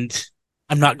 And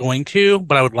I'm not going to,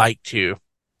 but I would like to,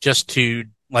 just to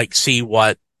like see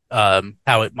what,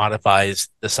 how it modifies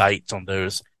the sights on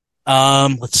those.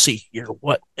 Let's see here.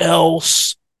 What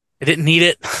else? I didn't need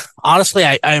it. Honestly,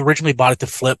 I originally bought it to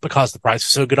flip because the price was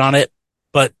so good on it,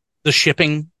 but the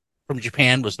shipping from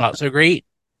Japan was not so great.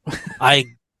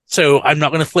 So I'm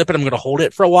not going to flip it. I'm going to hold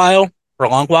it for a long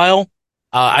while.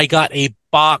 I got a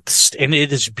boxed and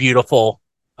it is beautiful.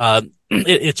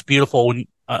 It's beautiful when,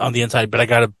 on the inside, but I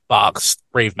got a boxed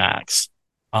Brave Max.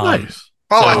 Nice.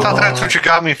 Oh, I thought that's what you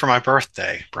got me for my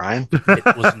birthday, Brian.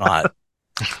 It was not.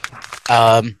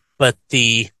 But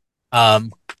the,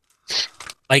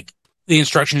 like the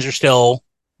instructions are still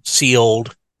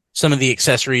sealed. Some of the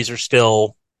accessories are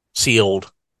still sealed.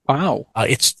 Wow.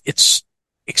 It's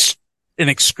an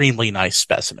extremely nice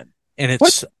specimen. And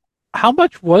how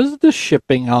much was the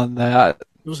shipping on that?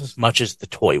 It was as much as the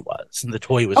toy was. And the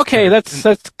toy was, okay, that's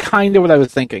kind of what I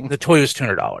was thinking. The toy was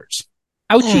 $200.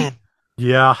 Ouchie.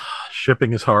 Yeah,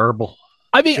 shipping is horrible.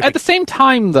 I mean, at the same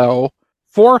time, though,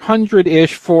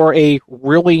 400-ish for a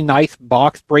really nice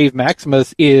box Brave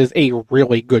Maximus is a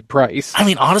really good price. I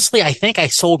mean, honestly, I think I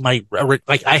sold my,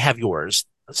 like, I have yours.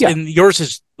 Yeah. And yours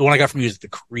is, the one I got from you is the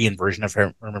Korean version, if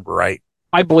I remember right.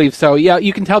 I believe so. Yeah,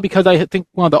 you can tell because I think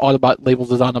one of the Autobot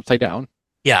labels is on upside down.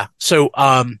 Yeah. So,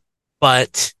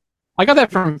 but I got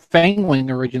that from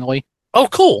Fangling originally. Oh,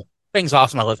 cool. Fang's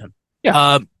awesome. I love him.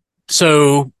 Yeah.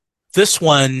 So this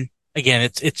one, again,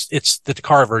 it's the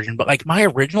Takara version, but like my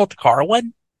original Takara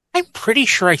one, I'm pretty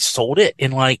sure I sold it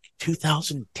in like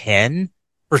 2010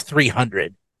 for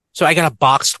 $300. So I got a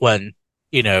boxed one,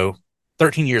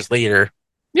 13 years later.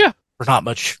 Yeah. For not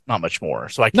much more.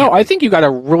 So I think you got a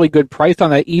really good price on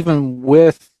that, even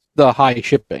with the high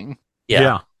shipping.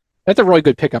 Yeah. That's a really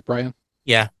good pickup, Brian.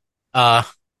 Yeah.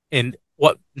 And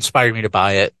what inspired me to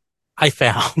buy it, I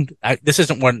found, this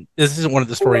isn't one of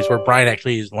the stories where Brian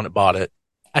actually is the one that bought it.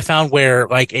 I found where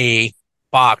like a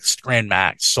boxed Grand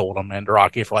Max sold on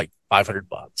Mandarake for like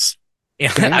 $500.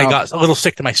 And Damn. I got a little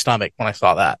sick to my stomach when I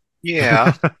saw that.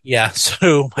 Yeah. Yeah.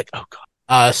 So I'm like, oh God.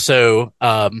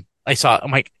 I saw, I'm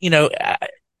like,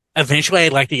 eventually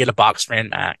I'd like to get a boxed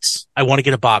Grand Max. I want to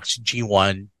get a boxed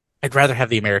G1. I'd rather have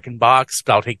the American box,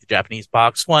 but I'll take the Japanese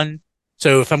box one.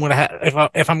 So if I'm going to have,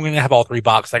 if I'm going to have all three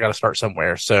boxes, I got to start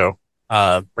somewhere. So,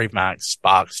 Brave Max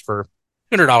box for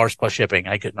 $200 plus shipping.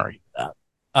 I couldn't argue with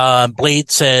that.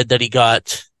 Blade said that he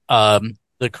got,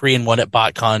 the Korean one at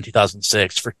BotCon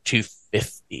 2006 for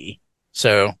 $250.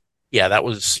 So yeah, that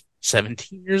was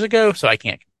 17 years ago. So I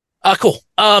can't, cool.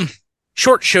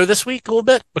 Short show this week a little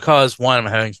bit because one, I'm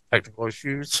having some technical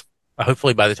issues.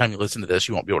 Hopefully by the time you listen to this,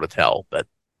 you won't be able to tell, but,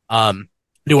 I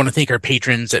do want to thank our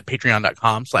patrons at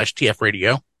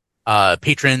patreon.com/tfradio.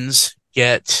 Patrons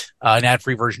get an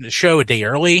ad-free version of the show a day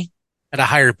early at a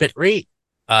higher bit rate,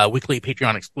 weekly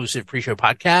Patreon exclusive pre-show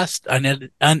podcast,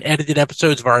 unedited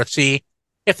episodes of RFC.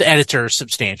 If the edits are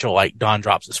substantial, like Don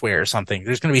drops a swear or something,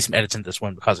 there's going to be some edits in this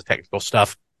one because of technical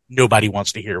stuff. Nobody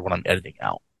wants to hear what I'm editing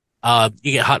out.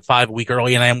 You get Hot 5 a week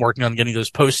early, and I am working on getting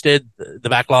those posted, the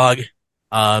backlog.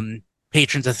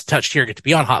 Patrons at the touch tier get to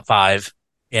be on Hot 5.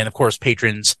 And of course,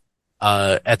 patrons,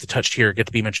 at the touch tier get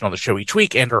to be mentioned on the show each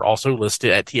week and are also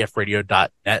listed at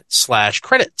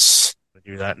tfradio.net/credits. I'll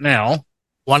do that now.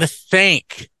 Want to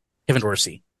thank Kevin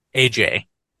Dorsey, AJ,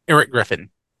 Eric Griffin,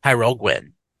 Tyrell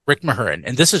Gwynn, Rick Mahurin.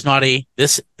 And this is not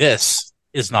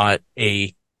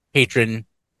a patron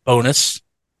bonus,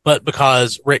 but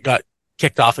because Rick got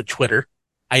kicked off of Twitter,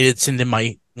 I did send him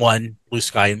my one Blue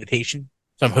Sky invitation.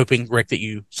 So I'm hoping, Rick, that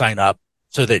you sign up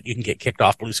so that you can get kicked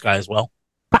off Blue Sky as well.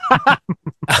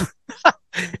 There's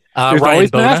Ryan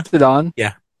always Bona. Mastodon.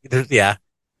 Yeah.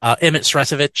 Emmett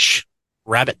Stresovich,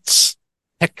 Rabbits,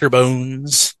 Hector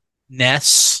Bones,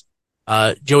 Ness,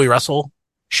 Joey Russell,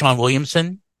 Sean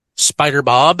Williamson, Spider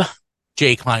Bob,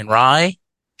 Jay Klein Rye,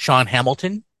 Sean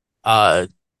Hamilton,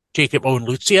 Jacob Owen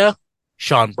Lucia,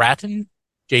 Sean Bratton,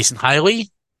 Jason Hiley,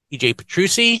 EJ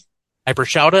Petrucci, Hyper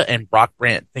Shouta, and Brock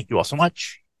Brandt. Thank you all so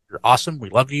much. You're awesome. We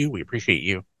love you. We appreciate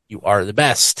you. You are the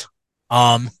best.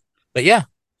 But yeah,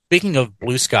 speaking of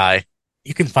Blue Sky,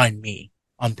 you can find me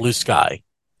on Blue Sky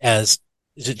as,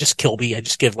 is it just Kilby?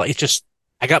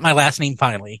 I got my last name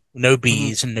finally. No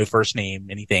B's and no first name,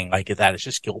 anything like that. It's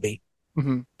just Kilby.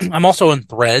 Mm-hmm. I'm also in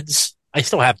Threads. I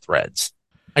still have Threads.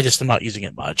 I just am not using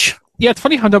it much. Yeah, it's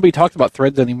funny how nobody talks about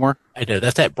Threads anymore. I know.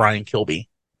 That's at Brian Kilby.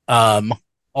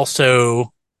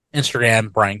 Also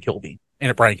Instagram, Brian Kilby, and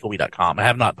at briankilby.com. I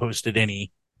have not posted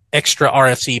any extra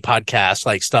RFC podcasts,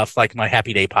 like stuff like my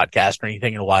Happy Day podcast or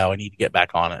anything in a while. I need to get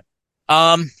back on it.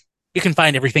 You can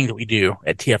find everything that we do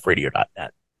at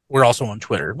tfradio.net. We're also on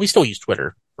Twitter. We still use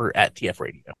Twitter for at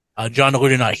tfradio. John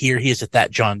Deluda not here. He is at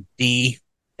that John D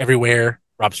everywhere.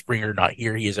 Rob Springer not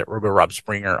here. He is at Robo Rob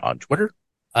Springer on Twitter.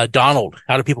 Donald,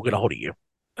 how do people get a hold of you?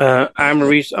 I'm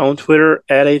Reese on Twitter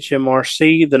at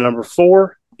HMRC, the number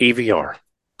 4 EVR.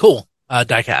 Cool.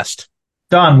 Diecast.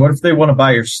 Don, what if they want to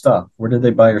buy your stuff? Where do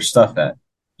they buy your stuff at?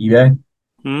 eBay?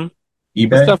 eBay?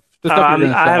 The stuff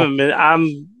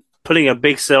I'm putting a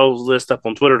big sales list up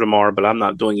on Twitter tomorrow, but I'm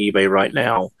not doing eBay right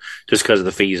now just because of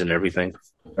the fees and everything.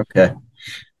 Okay.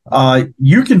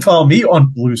 You can follow me on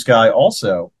Blue Sky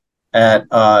also at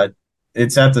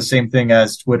it's at the same thing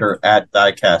as Twitter at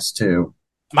Diecast2.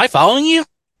 Am I following you?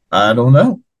 I don't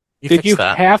know. Did you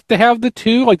have to have the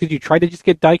 2? Like, did you try to just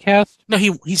get Diecast? No,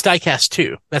 he's Diecast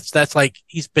 2. That's like,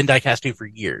 he's been Diecast 2 for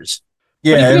years.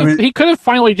 Yeah. He could have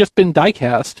finally just been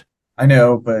Diecast. I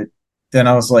know, but then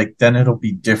I was like, then it'll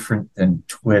be different than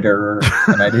Twitter,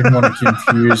 and I didn't want to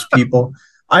confuse people.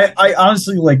 I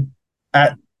honestly like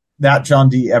at that John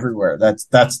D everywhere.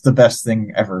 That's the best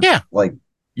thing ever. Yeah. Like,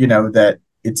 that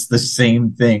it's the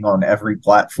same thing on every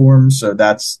platform. So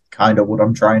that's kind of what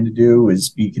I'm trying to do, is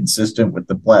be consistent with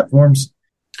the platforms.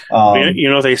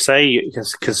 They say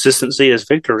consistency is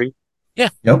victory. Yeah.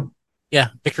 Yep. Yeah.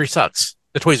 Victory sucks.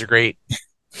 The toys are great.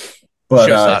 But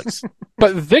show sucks.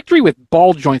 But victory with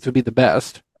ball joints would be the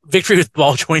best. Victory with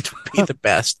ball joints would be the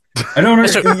best. I don't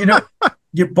know.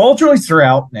 Ball joints are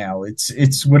out now.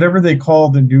 It's whatever they call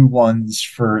the new ones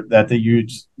for that they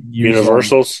use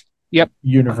universals. Yep.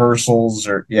 Universals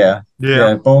yeah.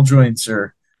 Ball joints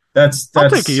are that's I'll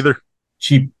take either.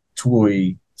 Cheap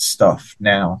toy stuff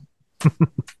now.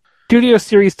 Studio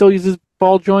Series still uses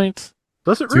ball joints.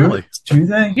 Does it really? Do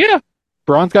they? Yeah.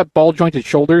 Braun's got ball jointed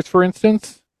shoulders, for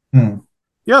instance. Yeah,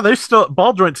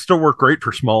 ball joints still work great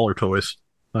for smaller toys.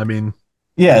 I mean,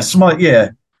 yeah, small.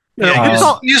 Yeah.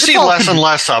 You see less and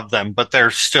less of them, but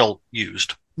they're still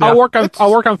used. Yeah.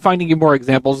 I'll work on finding you more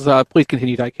examples. Please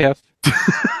continue, Diecast.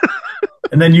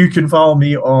 And then you can follow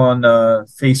me on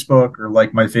Facebook, or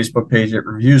like my Facebook page at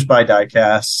Reviews by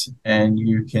Diecast, and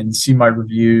you can see my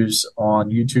reviews on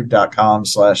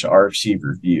youtube.com/RFC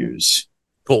Reviews.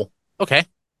 Cool. Okay.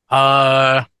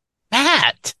 Matt,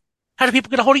 how do people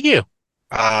get a hold of you?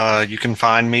 You can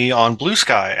find me on Blue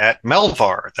Sky at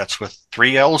Melvar. That's with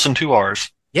 3 L's and 2 R's.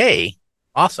 Yay.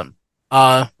 Awesome.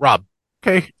 Rob.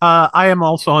 Okay. I am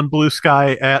also on Blue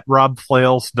Sky at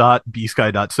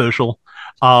robflails.bsky.social.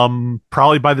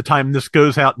 Probably by the time this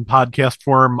goes out in podcast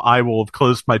form, I will have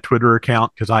closed my Twitter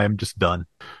account because I am just done.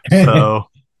 So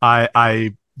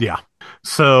yeah.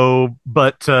 So,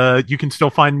 but you can still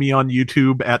find me on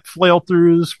YouTube at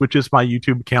Flailthroughs, which is my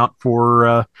YouTube account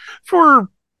for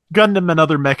Gundam and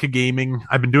other mecha gaming.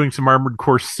 I've been doing some Armored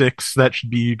Core 6 that should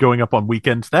be going up on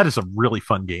weekends. That is a really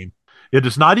fun game. It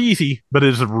is not easy, but it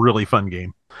is a really fun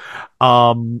game.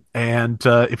 And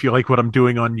if you like what I'm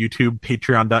doing on YouTube,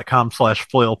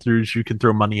 patreon.com/flailthroughs, you can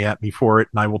throw money at me for it,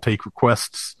 and I will take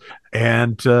requests.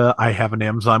 And I have an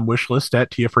Amazon wish list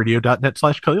at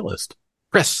tfradio.net/playlist.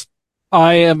 Chris.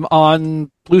 I am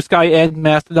on Blue Sky and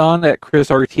Mastodon at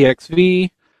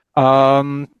ChrisRTXV.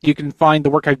 You can find the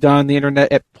work I've done on the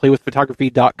internet at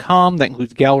playwithphotography.com. That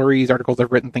includes galleries, articles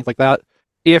I've written, things like that.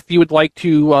 If you would like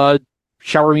to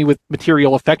shower me with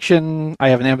material affection, I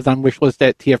have an Amazon wishlist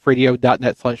at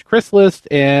tfradio.net/chrislist,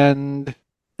 and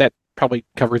that probably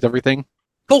covers everything.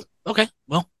 Cool. Okay.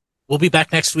 Well, we'll be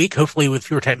back next week, hopefully with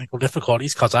fewer technical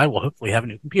difficulties, because I will hopefully have a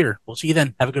new computer. We'll see you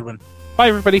then. Have a good one. Bye,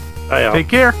 everybody. Bye, y'all. Take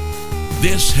care.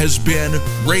 This has been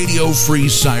Radio Free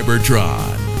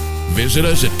Cybertron. Visit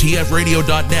us at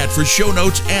tfradio.net for show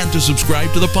notes and to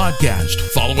subscribe to the podcast.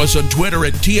 Follow us on Twitter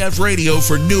at tfradio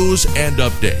for news and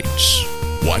updates.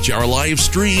 Watch our live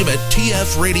stream at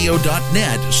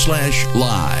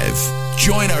tfradio.net/live.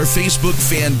 Join our Facebook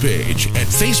fan page at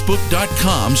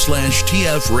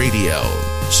facebook.com/TF Radio.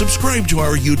 Subscribe to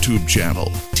our YouTube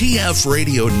channel, TF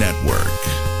Radio Network.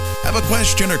 Have a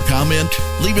question or comment?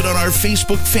 Leave it on our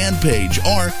Facebook fan page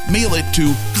or mail it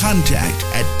to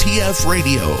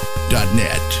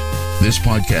contact@tfradio.net. This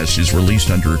podcast is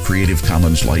released under a Creative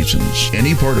Commons license.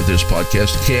 Any part of this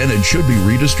podcast can and should be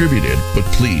redistributed, but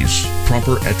please,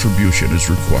 proper attribution is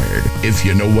required if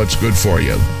you know what's good for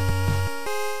you.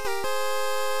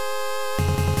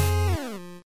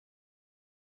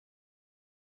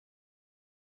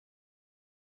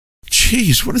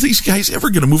 Jeez, when are these guys ever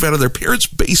going to move out of their parents'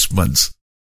 basements?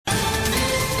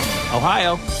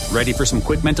 Ohio, ready for some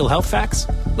quick mental health facts?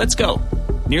 Let's go.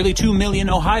 Nearly 2 million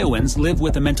Ohioans live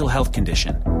with a mental health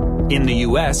condition. In the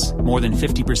U.S., more than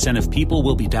 50% of people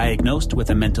will be diagnosed with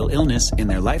a mental illness in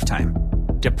their lifetime.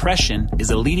 Depression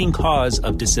is a leading cause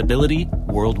of disability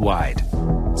worldwide.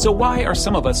 So why are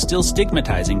some of us still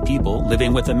stigmatizing people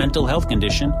living with a mental health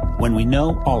condition when we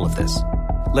know all of this?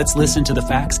 Let's listen to the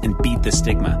facts and beat the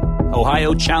stigma.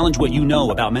 Ohio, challenge what you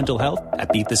know about mental health at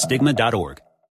beatthestigma.org.